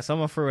 Yeah,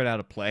 someone threw it out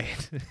of plane.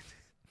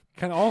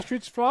 Can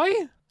ostrich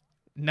fly?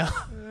 No.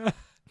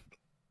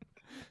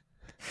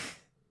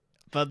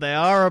 But they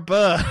are a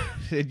bird.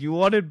 And you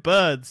wanted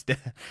birds,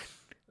 Dan.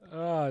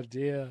 Oh,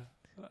 dear.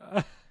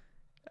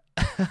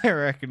 I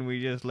reckon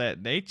we just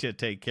let nature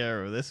take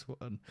care of this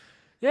one.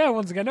 Yeah,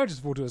 once again, no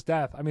just fall to his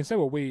death. I mean,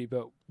 so are we,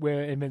 but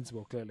we're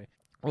invincible, clearly.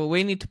 Well,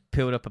 we need to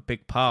build up a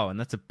big pile, and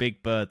that's a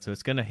big bird, so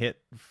it's going to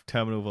hit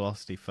terminal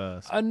velocity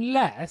first.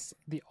 Unless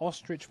the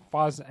ostrich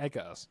fires an egg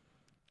at us.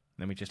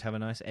 Then we just have a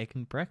nice egg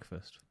and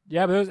breakfast.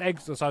 Yeah, but those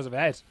eggs are the size of a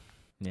head.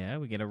 Yeah,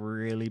 we get a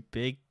really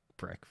big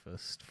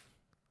breakfast.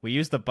 We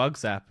use the bug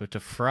zapper to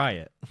fry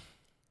it.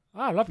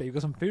 Ah, lovely. You've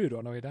got some food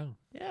on our way down.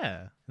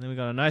 Yeah, and then we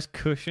got a nice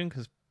cushion,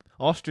 because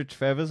ostrich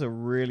feathers are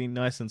really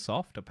nice and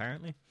soft,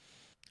 apparently.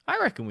 I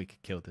reckon we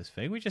could kill this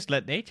thing. We just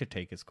let nature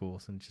take its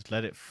course and just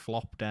let it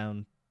flop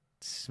down,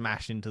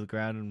 smash into the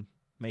ground, and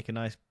make a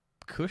nice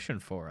cushion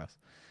for us.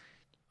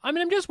 I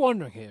mean, I'm just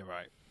wondering here,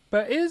 right?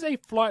 But is a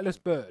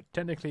flightless bird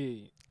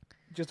technically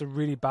just a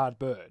really bad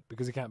bird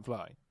because it can't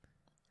fly?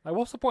 Like,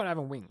 what's the point of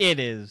having wings? It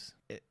is,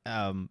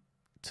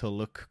 to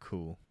look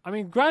cool. I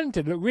mean,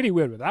 granted, it look really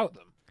weird without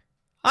them.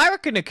 I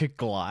reckon it could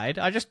glide.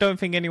 I just don't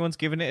think anyone's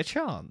given it a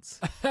chance.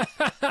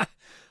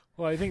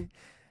 Well, I think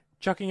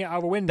chucking it out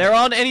of a window. There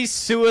aren't any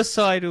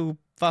suicidal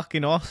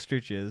fucking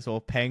ostriches or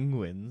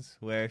penguins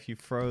where if you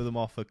throw them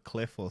off a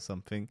cliff or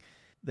something,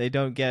 they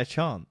don't get a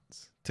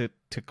chance to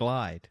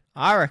glide.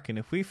 I reckon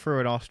if we threw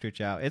an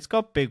ostrich out, it's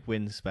got big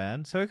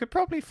wingspan, so it could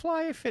probably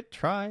fly if it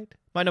tried.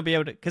 Might not be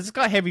able to, because it's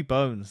got heavy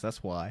bones,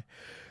 that's why.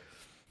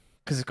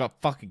 Because it's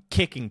got fucking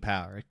kicking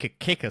power. It could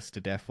kick us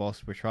to death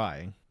whilst we're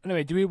trying.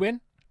 Anyway, do we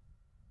win?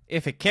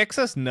 If it kicks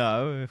us,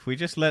 no. If we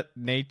just let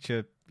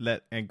nature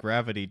and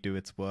gravity do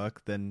its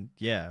work, then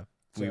yeah,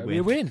 we So win. we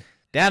win.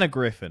 Dana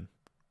Griffin.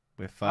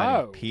 We're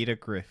fighting Oh. Peter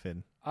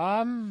Griffin.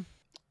 How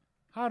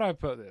do I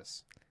put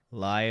this?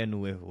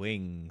 Lion with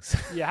wings.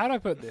 Yeah, how do I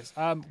put this?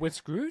 We're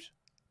screwed?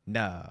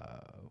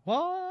 No.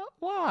 What?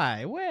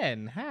 Why?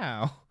 When?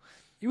 How?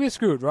 You were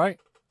screwed, right?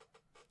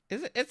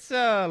 Is it? It's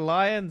a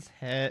lion's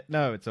head.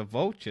 No, it's a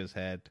vulture's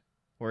head.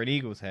 Or an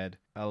eagle's head.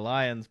 A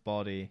lion's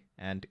body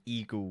and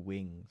eagle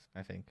wings,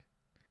 I think.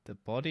 The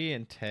body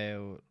and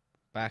tail,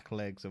 back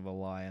legs of a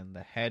lion,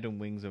 the head and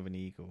wings of an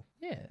eagle.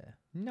 Yeah,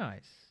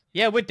 nice.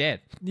 Yeah, we're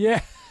dead.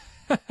 Yeah.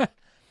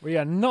 We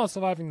are not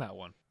surviving that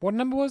one. What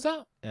number was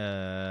that?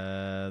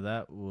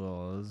 That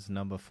was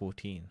number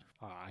 14.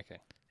 Ah, okay.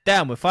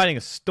 Damn, we're fighting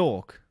a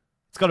stork.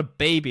 It's got a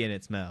baby in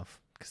its mouth.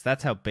 Because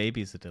that's how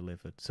babies are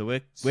delivered. So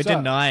we're So-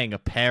 denying a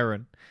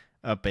parent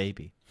a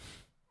baby.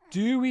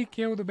 Do we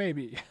kill the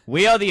baby?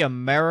 We are the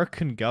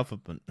American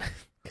government.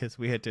 Because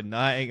we are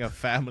denying a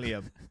family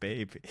a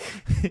baby.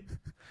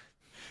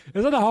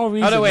 Is that the whole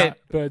reason no, wait.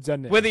 that bird's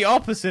ending? We're the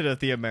opposite of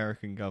the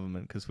American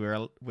government. Because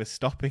we're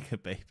stopping a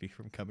baby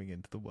from coming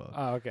into the world.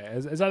 Oh, okay.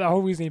 Is that the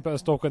whole reason you put a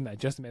stalk in there,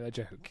 just to make that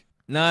joke?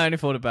 No, I only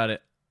thought about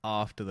it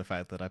after the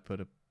fact that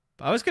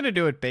I was going to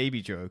do a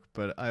baby joke,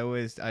 but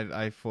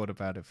I thought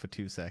about it for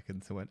 2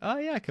 seconds and went, oh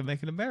yeah, I can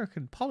make an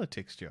American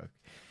politics joke.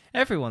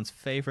 Everyone's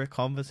favorite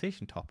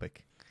conversation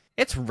topic.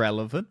 It's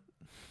relevant.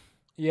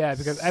 Yeah,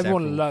 because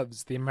everyone Several.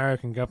 loves the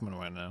American government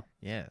right now.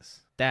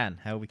 Yes. Dan,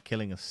 how are we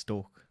killing a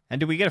stork? And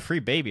do we get a free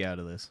baby out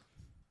of this?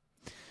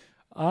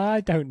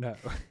 I don't know.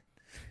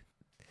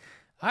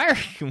 I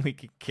reckon we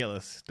could kill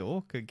a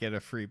stork and get a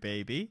free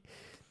baby,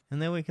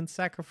 and then we can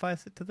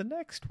sacrifice it to the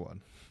next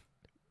one.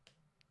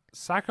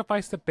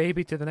 Sacrifice the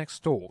baby to the next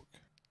stalk.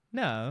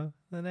 No,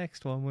 the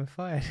next one we're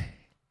fighting.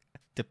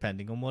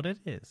 Depending on what it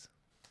is.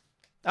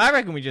 I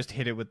reckon we just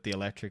hit it with the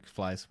electric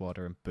fly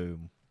swatter and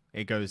boom.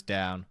 It goes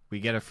down,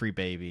 we get a free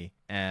baby,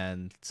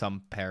 and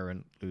some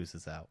parent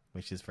loses out,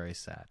 which is very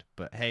sad.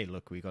 But hey,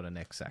 look, we got a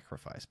next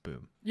sacrifice,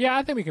 boom. Yeah,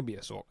 I think we can be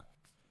a stork.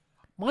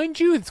 Mind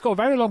you, it's got a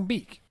very long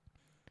beak.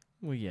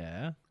 Well,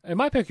 yeah. It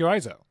might pick your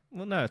eyes out.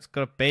 Well, no, it's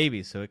got a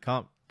baby, so it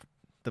can't...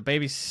 The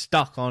baby's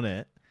stuck on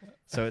it,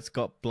 so it's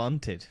got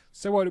blunted.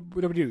 So what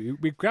do we do?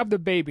 We grab the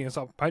baby and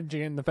start punching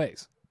it in the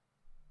face.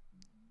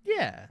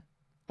 Yeah.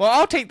 Well,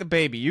 I'll take the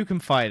baby, you can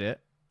fight it,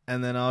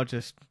 and then I'll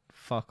just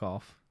fuck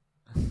off.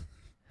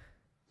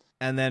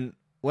 And then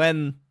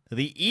when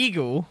the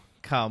eagle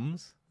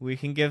comes, we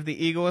can give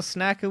the eagle a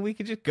snack and we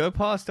can just go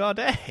past our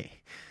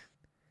day.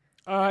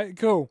 Alright,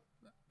 cool.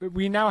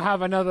 We now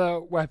have another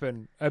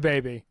weapon, a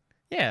baby.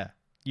 Yeah.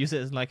 Use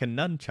it as like a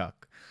nunchuck.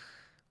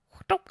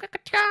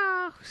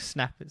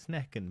 Snap its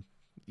neck and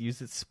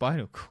use its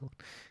spinal cord.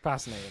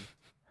 Fascinating.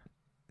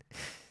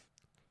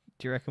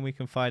 Do you reckon we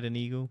can fight an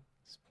eagle?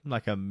 It's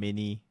like a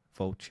mini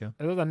vulture.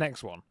 Is that the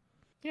next one?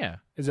 Yeah.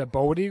 Is it a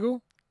bald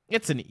eagle?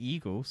 It's an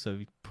eagle, so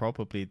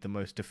probably the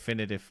most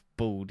definitive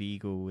bald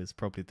eagle is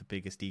probably the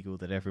biggest eagle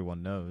that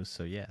everyone knows,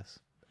 so yes.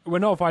 We're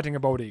not fighting a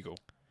bald eagle.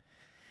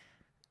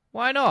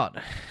 Why not?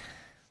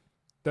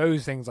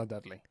 Those things are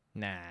deadly.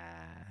 Nah.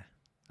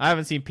 I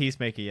haven't seen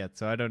Peacemaker yet,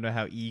 so I don't know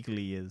how eagle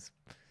he is.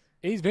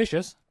 He's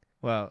vicious.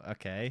 Well,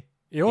 okay.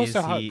 He also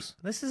Is he- hugs.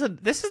 This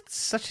is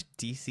such a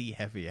DC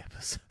heavy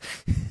episode.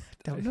 I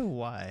don't know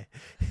why.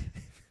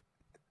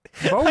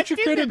 Vulture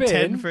I could have didn't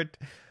intend been for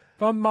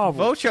from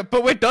Marvel. Vulture,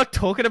 but we're not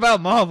talking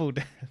about Marvel.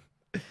 Dan.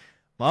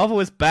 Marvel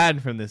is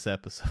banned from this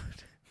episode.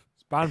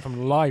 It's banned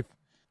from life.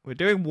 We're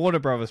doing Warner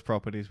Brothers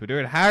properties. We're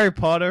doing Harry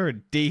Potter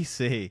and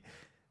DC.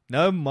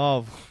 No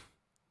Marvel.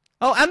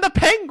 Oh, and the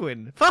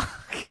Penguin.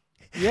 Fuck.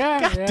 Yeah,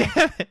 God yeah.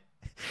 damn it.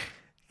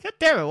 God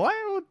damn it. Why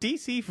are all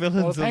DC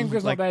villains Well, the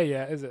Penguin's like... not there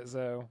yet, is it?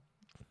 So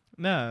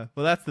No.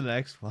 Well, that's the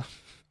next one.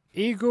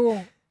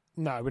 Eagle.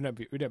 No, we don't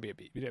be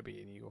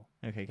an eagle.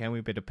 Okay, can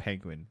we be a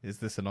penguin? Is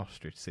this an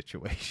ostrich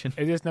situation?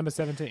 Is this number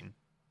 17?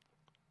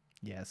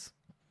 Yes.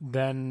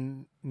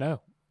 Then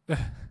no.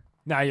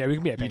 No, yeah, we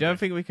can be a penguin. You don't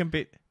think we can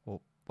be...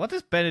 Well, what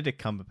does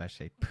Benedict Cumberbatch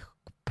say?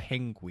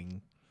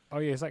 Penguin. Oh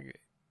yeah, it's like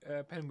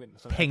penguin. Or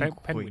something. Penguin.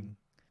 Penguin.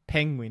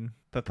 Penguin.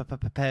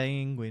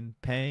 Penguin.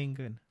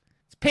 Penguin.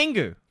 It's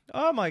Pingu.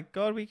 Oh my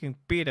god, we can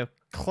beat a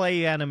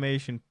clay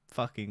animation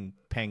fucking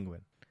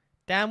penguin.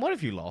 Dan, what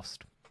have you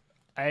lost?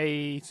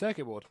 A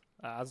circuit board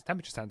has a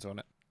temperature sensor on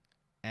it.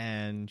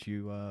 And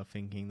you are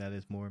thinking that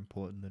is more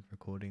important than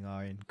recording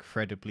our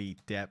incredibly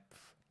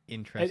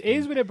interesting... It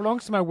is when it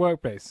belongs to my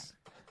workplace.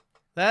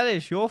 That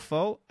is your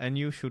fault, and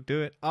you shall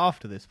do it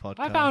after this podcast.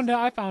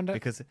 I found it.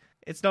 Because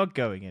it's not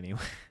going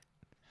anywhere.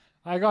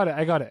 I got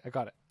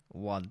it.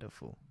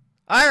 Wonderful.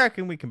 I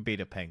reckon we can beat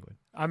a penguin.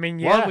 I mean,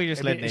 Why yeah. don't we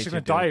just let it's nature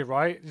gonna do die, it?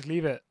 right? Just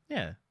leave it.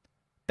 Yeah.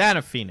 Dan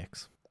of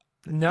Phoenix.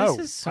 No,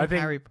 This is some I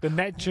think Harry- the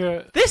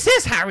nature. This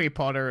is Harry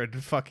Potter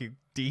and fucking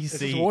DC.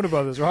 This is Warner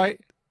Brothers, right?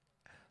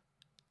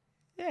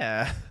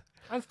 Yeah.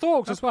 And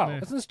Storks as well. Yeah.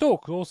 Isn't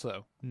Storks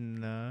also?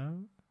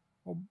 No.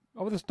 What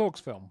was the Storks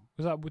film?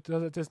 Was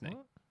that Disney?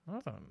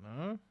 What? I don't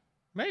know.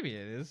 Maybe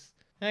it is.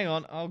 Hang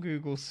on, I'll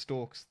Google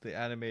Storks, the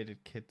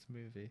animated kids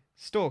movie.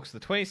 Storks, the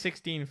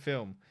 2016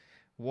 film,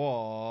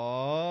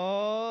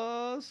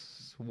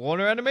 was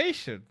Warner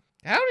Animation.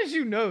 How did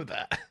you know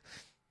that?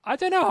 I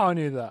don't know how I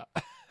knew that.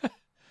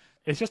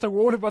 It's just a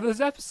Warner Brothers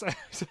episode.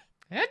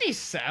 Andy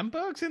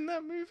Samberg's in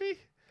that movie?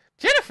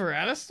 Jennifer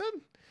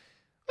Aniston?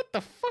 What the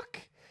fuck?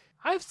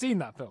 I've seen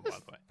that film, by the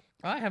way.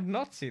 I have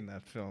not seen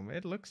that film.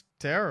 It looks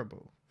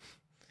terrible.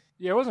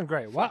 Yeah, it wasn't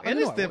great. What? I It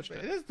don't is know, I the. watched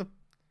It is the.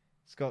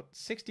 It's got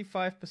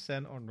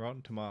 65% on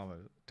Rotten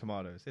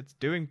Tomatoes. It's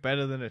doing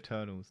better than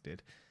Eternals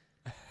did.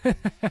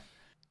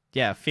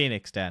 Yeah,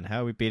 Phoenix, Dan.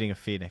 How are we beating a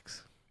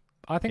phoenix?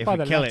 I think If by we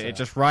the kill letter, it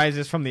just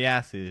rises from the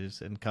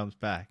ashes and comes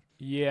back.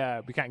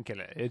 Yeah, we can't kill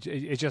it.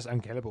 It's just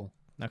unkillable.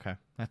 Okay,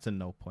 that's a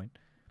no point.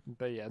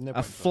 But yeah, no A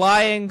point.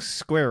 flying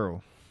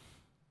squirrel.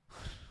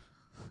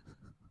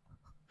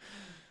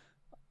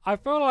 I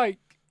feel like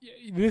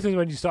this is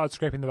when you started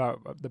scraping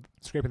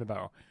the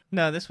barrel.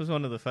 No, this was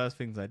one of the first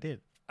things I did.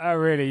 Oh,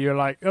 really? You're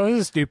like, oh,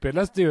 this is stupid.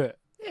 Let's do it.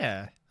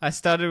 Yeah, I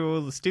started with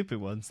all the stupid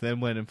ones,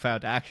 then went and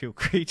found actual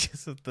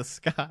creatures of the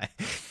sky.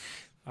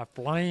 A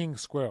flying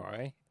squirrel,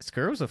 eh?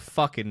 Squirrels have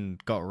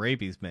fucking got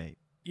rabies, mate.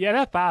 Yeah,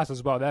 they're fast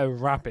as well. They're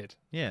rapid.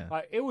 Yeah.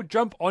 Like, it will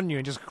jump on you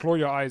and just claw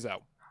your eyes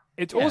out.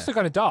 It's Yeah. also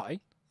going to die.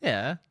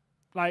 Yeah.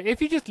 Like,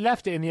 if you just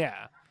left it in the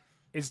air,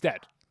 it's dead.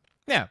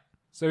 Yeah.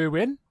 So we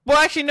win? Well,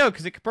 actually, no,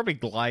 because it could probably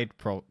glide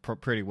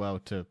pretty well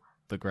to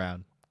the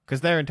ground. Because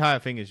their entire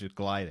thing is just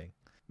gliding.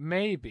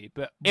 Maybe,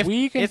 but If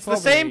we can it's the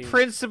same probably-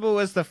 principle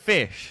as the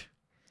fish,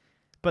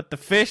 but the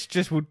fish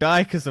just will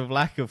die because of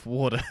lack of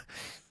water.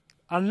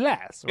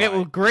 Unless, It will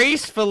right,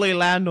 gracefully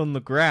land on the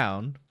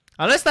ground.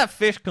 Unless that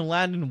fish can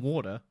land in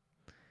water.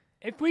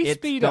 if we it's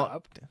speed not-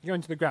 up, go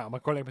into the ground by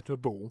calling it into a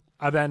ball,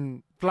 and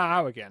then flat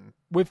out again,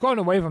 we've gotten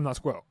away from that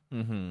squirrel.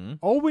 Mm-hmm.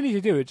 All we need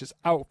to do is just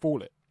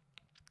outfall it,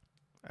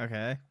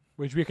 Okay.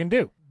 which we can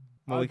do.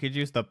 Well, we could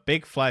use the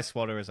big fly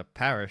swatter as a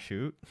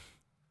parachute.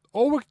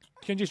 Or we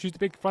can just use the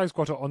big fly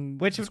squatter on...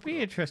 Which the would be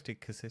squirrel. interesting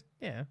because,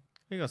 yeah,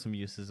 we got some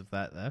uses of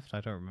that left.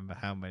 I don't remember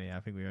how many. I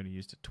think we only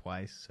used it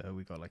twice, so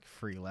we got like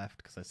 3 left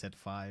because I said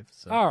 5.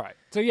 So. All right.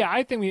 So yeah,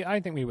 I think we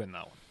win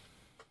that one.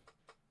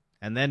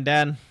 And then,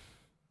 Dan,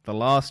 the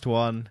last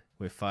one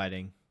we're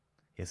fighting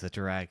is a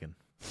dragon.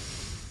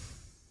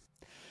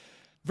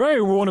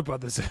 Very Warner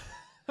Brothers.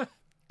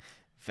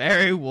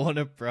 Very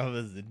Warner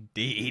Brothers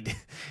indeed.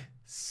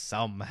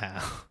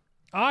 Somehow.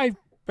 I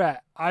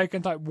bet I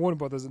can type Warner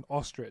Brothers and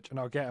ostrich, and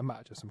I'll get a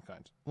match of some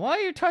kind. Why are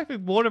you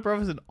typing Warner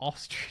Brothers and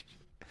ostrich?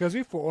 Because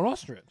we fought an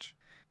ostrich.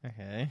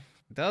 Okay.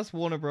 Does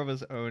Warner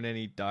Brothers own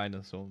any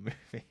dinosaur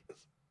movies?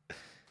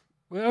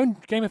 We own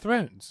Game of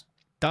Thrones.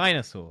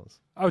 Dinosaurs.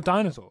 Oh,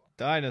 dinosaur.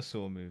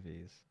 Dinosaur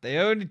movies. They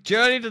own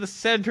Journey to the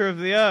Center of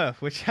the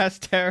Earth, which has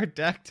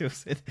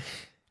pterodactyls in it.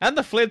 And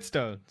the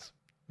Flintstones.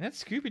 And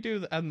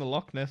Scooby-Doo and the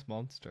Loch Ness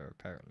Monster,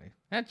 apparently.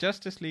 And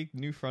Justice League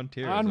New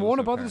Frontier. is And also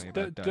Warner Brothers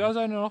apparently about does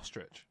own an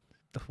ostrich.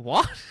 The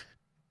what?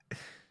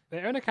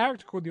 They own a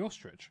character called the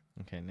ostrich.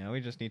 Okay, now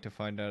we just need to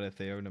find out if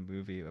they own a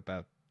movie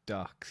about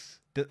ducks.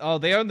 Oh,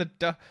 they own the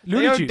duck.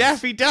 Looney They own Tunes.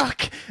 Daffy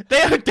Duck.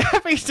 They own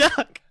Daffy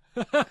Duck.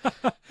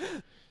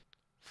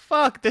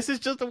 Fuck, this is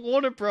just a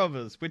Warner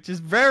Brothers, which is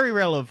very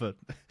relevant.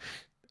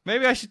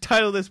 Maybe I should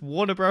title this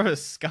Warner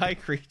Brothers Sky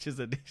Creatures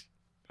Edition.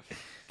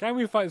 Can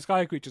we fight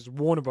Sky Creatures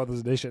Warner Brothers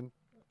edition?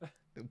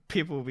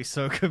 People will be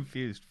so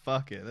confused.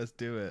 Fuck it, let's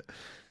do it.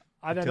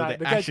 I don't Until know. they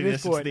They get to actually this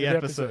listen to point the in the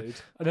episode.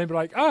 episode, and then be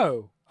like,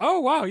 oh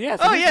wow, yes.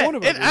 Oh it is yeah, Warner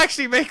it Brothers.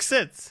 actually makes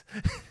sense.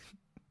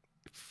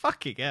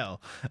 Fucking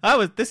hell.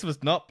 This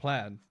was not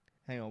planned.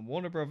 Hang on,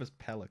 Warner Brothers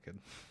Pelican.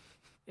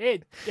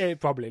 It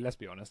probably. Let's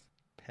be honest.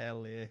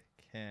 Pelican.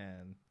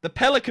 can. The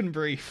Pelican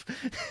Brief.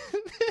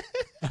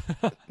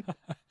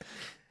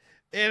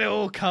 It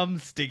all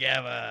comes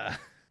together.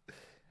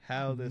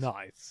 How this...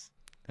 Nice.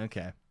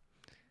 Okay.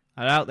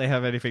 I doubt they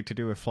have anything to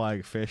do with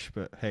flying fish,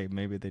 but hey,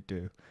 maybe they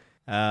do.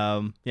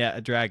 Yeah,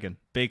 a dragon.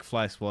 Big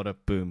fly swatter.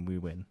 Boom, we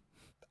win.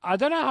 I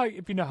don't know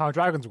if you know how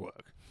dragons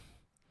work.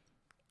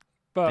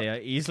 But They are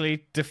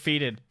easily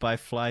defeated by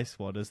fly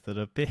swatters that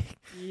are big.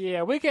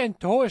 yeah, we're getting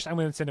torched and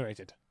we're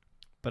incinerated.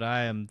 But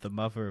I am the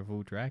mother of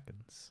all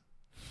dragons.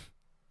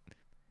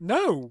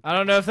 No. I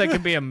don't know if there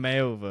can be a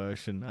male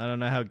version. I don't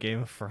know how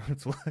Game of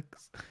Thrones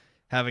works,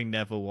 having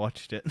never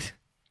watched it.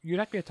 You'd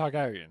have to be a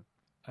Targaryen,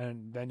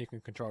 and then you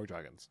can control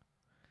dragons.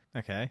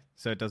 Okay,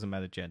 so it doesn't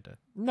matter gender.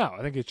 No,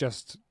 I think it's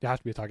just you have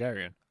to be a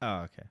Targaryen,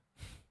 Oh, okay.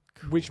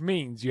 Cool. which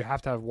means you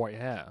have to have white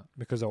hair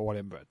because they're all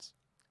inbreds.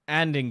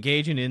 And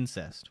engage in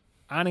incest.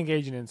 And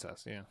engage in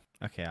incest, yeah.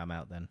 Okay, I'm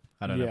out then.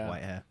 I don't Yeah. have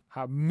white hair.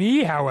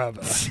 Me,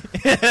 however,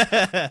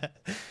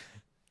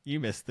 You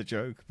missed the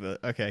joke,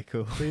 but okay,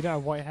 cool. so you don't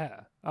have white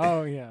hair.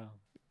 Oh, yeah.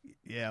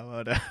 Yeah,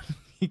 well done.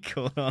 You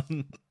caught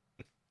on.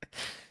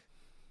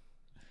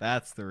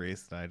 That's the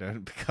reason I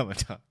don't become a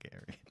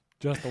Targaryen.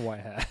 Just the white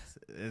hair.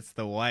 It's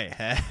the white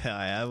hair.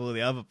 I have all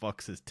the other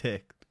boxes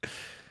ticked.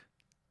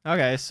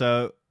 Okay,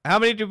 so how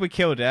many did we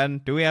kill,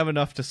 Dan? Do we have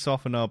enough to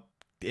soften our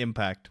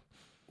impact?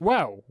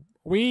 Well,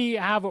 we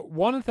have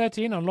 1 and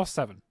 13 and lost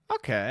 7.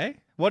 Okay.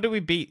 What did we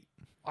beat?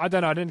 I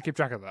don't know. I didn't keep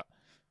track of that.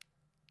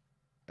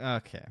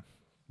 Okay.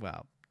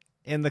 Well,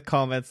 in the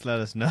comments, let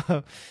us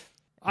know.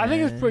 I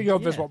think it's pretty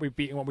obvious yeah. what we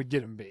beat and what we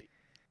didn't beat.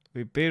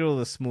 We beat all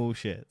the small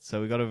shit,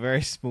 so we got a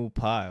very small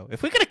pile.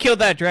 If we could have killed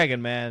that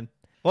dragon, man,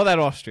 or that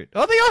ostrich.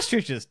 Oh, the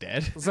ostrich is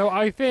dead. So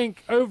I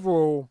think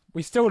overall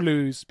we still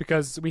lose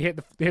because we hit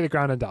the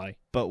ground and die.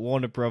 But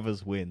Warner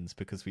Brothers wins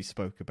because we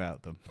spoke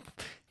about them.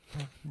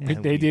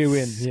 They do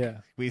win, yeah.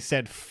 We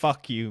said,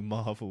 fuck you,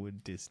 Marvel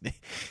and Disney.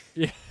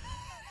 Yeah.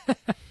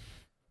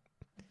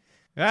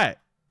 Right.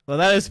 Well,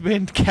 that has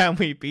been Can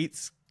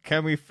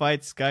We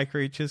Fight Sky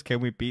Creatures? Can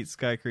we beat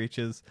Sky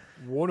Creatures?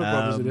 Warner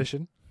Brothers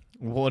edition.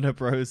 Warner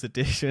Bros.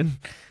 Edition.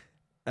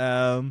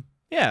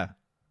 Yeah.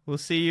 We'll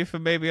see you for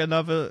maybe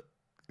another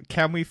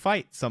Can We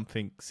Fight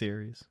Something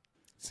series.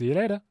 See you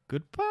later.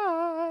 Goodbye.